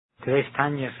Today's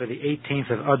Tanya for the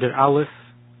 18th of Adar Aleph,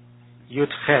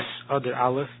 Yud Ches Adar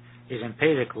Aleph, is in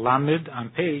Perek Lamed on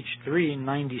page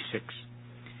 396.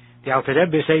 The Alter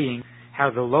Rebbe is saying how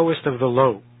the lowest of the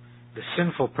low, the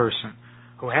sinful person,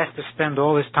 who has to spend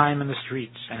all his time in the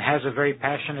streets and has a very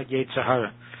passionate Yetzer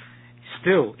Hara,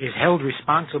 still is held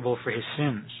responsible for his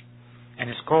sins and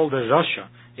is called a Rasha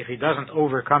if he doesn't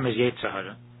overcome his Yetzer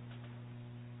Hara.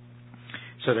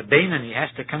 So the Beinani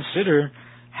has to consider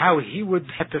how he would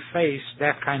have to face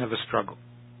that kind of a struggle.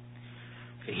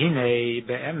 The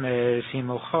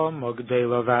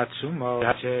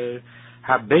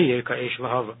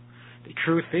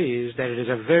truth is that it is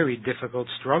a very difficult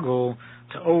struggle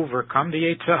to overcome the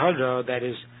Yetzer Hara that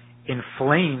is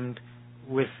inflamed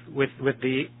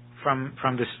from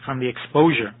the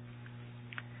exposure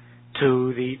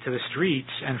to the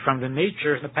streets and from the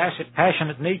nature, the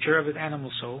passionate nature of his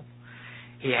animal soul.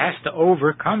 He has to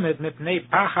overcome it mipnei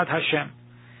pachad Hashem.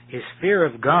 His fear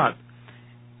of God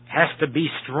has to be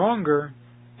stronger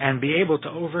and be able to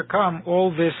overcome all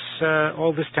this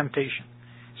temptation.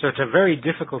 So it's a very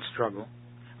difficult struggle.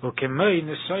 It's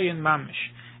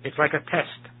like a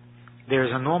test. There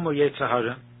is a normal Yetzer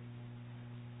Hara,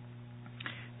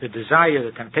 the desire,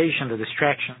 the temptation, the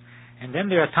distraction, and then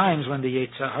there are times when the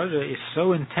Yetzer Hara is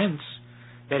so intense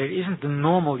that it isn't the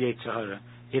normal Yetzer Hara.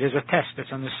 It is a test.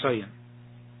 It's a nisayon.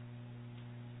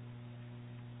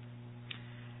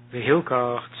 And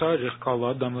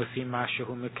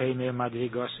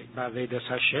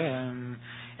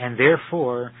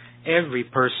therefore, every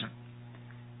person,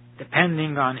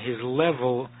 depending on his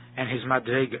level and his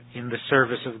madrega in the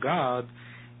service of God,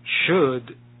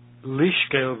 should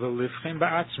lishkel v'livchen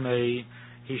ba'atzmei,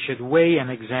 he should weigh and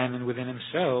examine within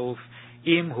himself,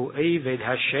 im hu eved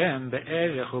Hashem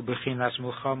be'erech u'bechinas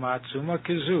mulchama atzuma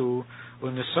kizu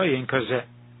u'nesoyin kazeh.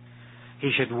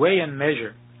 He should weigh and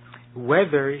measure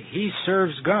whether he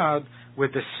serves God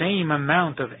with the same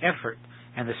amount of effort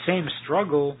and the same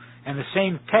struggle and the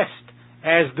same test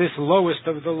as this lowest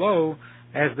of the low,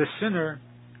 as the sinner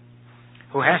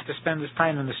who has to spend his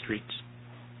time in the streets.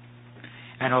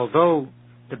 And although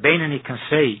the Beinani can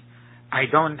say, I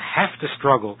don't have to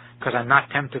struggle because I'm not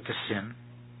tempted to sin,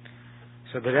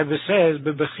 so the Rebbe says,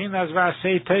 Bebechinas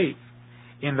v'asei teiv,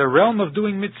 in the realm of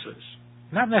doing mitzvahs,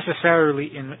 not necessarily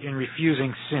in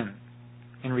refusing sin,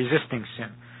 in resisting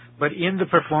sin, but in the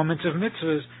performance of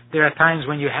mitzvahs, there are times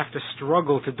when you have to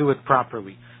struggle to do it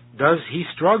properly. Does he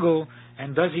struggle,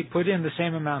 and does he put in the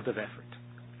same amount of effort?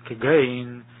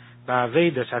 Kegain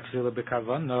ba'avedas hatfila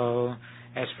bekavano,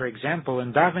 as for example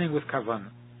in davening with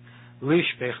kavanah,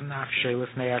 lishpech nafshei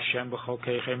lifnei Hashem b'chol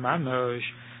keichei manosh,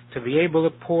 to be able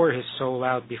to pour his soul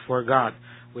out before God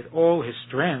with all his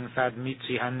strength, ad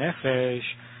mitzi hanefesh,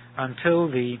 until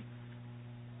the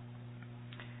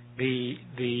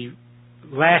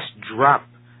last drop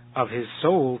of his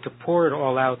soul, to pour it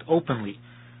all out openly,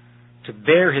 to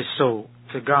bare his soul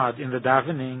to God in the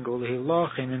davening.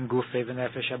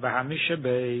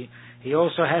 He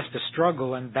also has to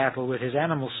struggle and battle with his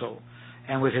animal soul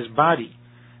and with his body.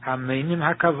 They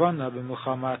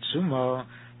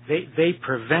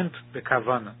prevent the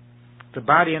kavanah, the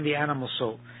body and the animal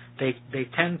soul. They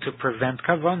tend to prevent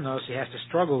kavanah, so he has to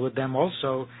struggle with them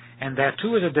also, and that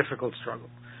too is a difficult struggle.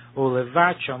 He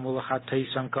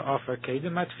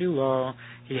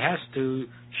has to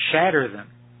shatter them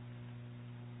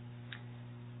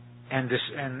and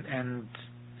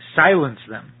silence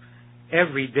them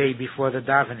every day before the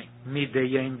davening.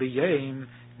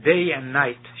 Day and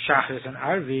night, shachris and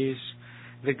arvis,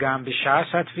 v'gam b'shas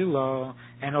hatfilah,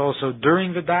 and also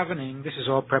during the davening. This is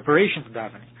all preparation for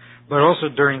davening, but also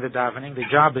during the davening, the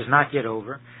job is not yet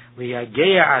over. He has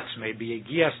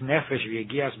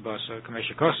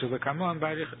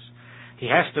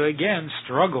to again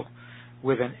struggle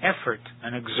with an effort,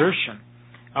 an exertion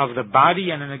of the body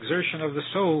and an exertion of the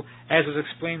soul, as is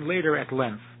explained later at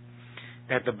length,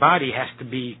 that the body has to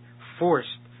be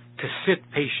forced to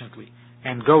sit patiently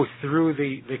and go through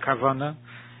the kavanah,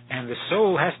 and the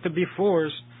soul has to be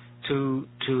forced to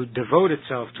devote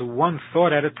itself to one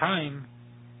thought at a time,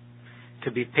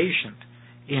 to be patient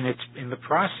in the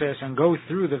process and go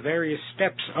through the various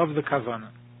steps of the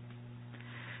kavanah.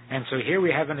 And so here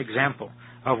we have an example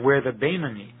of where the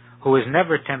Beinani, who is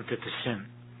never tempted to sin,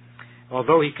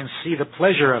 although he can see the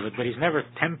pleasure of it, but he's never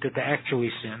tempted to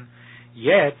actually sin,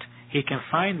 yet he can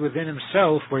find within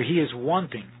himself where he is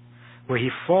wanting, where he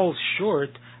falls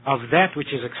short of that which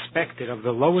is expected, of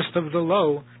the lowest of the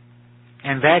low,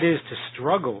 and that is to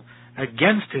struggle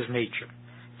against his nature,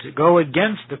 to go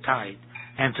against the tide,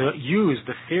 and to use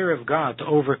the fear of God to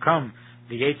overcome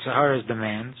the Yetzer Hara's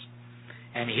demands.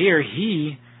 And here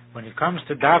he when it comes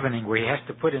to davening, where he has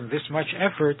to put in this much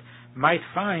effort, might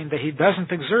find that he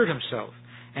doesn't exert himself,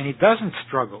 and he doesn't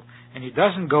struggle, and he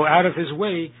doesn't go out of his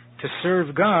way to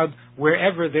serve God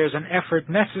wherever there's an effort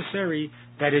necessary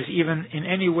that is even in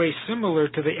any way similar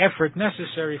to the effort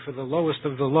necessary for the lowest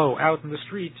of the low out in the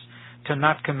streets to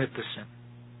not commit the sin.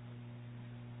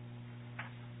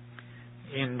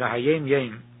 In the Hayom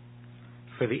Yom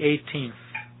for the 18th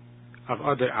of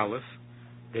Adar Aleph,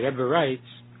 the Rebbe writes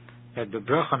that the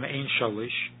bracha me'ein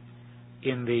shalish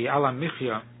in the Ala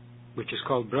Michya, which is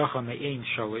called bracha me'ein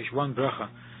shalish, one bracha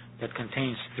that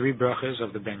contains 3 brachas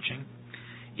of the benching,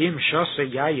 im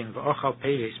shase yayin v'ochal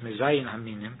peres mezayin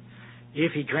haminim,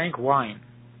 if he drank wine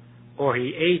or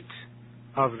he ate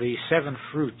of the 7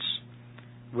 fruits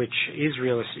which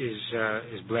Israel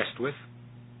is blessed with,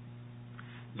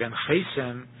 then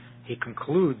chesem, he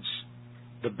concludes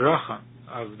the bracha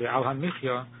of the Al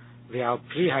HaMichya, the Al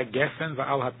Pri HaGefen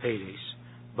v'Al HaPeres,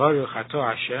 Baruch Ato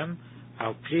Hashem,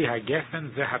 Al Pri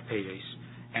HaGefen v'HaPeres,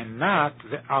 and not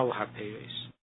the Al HaPeres.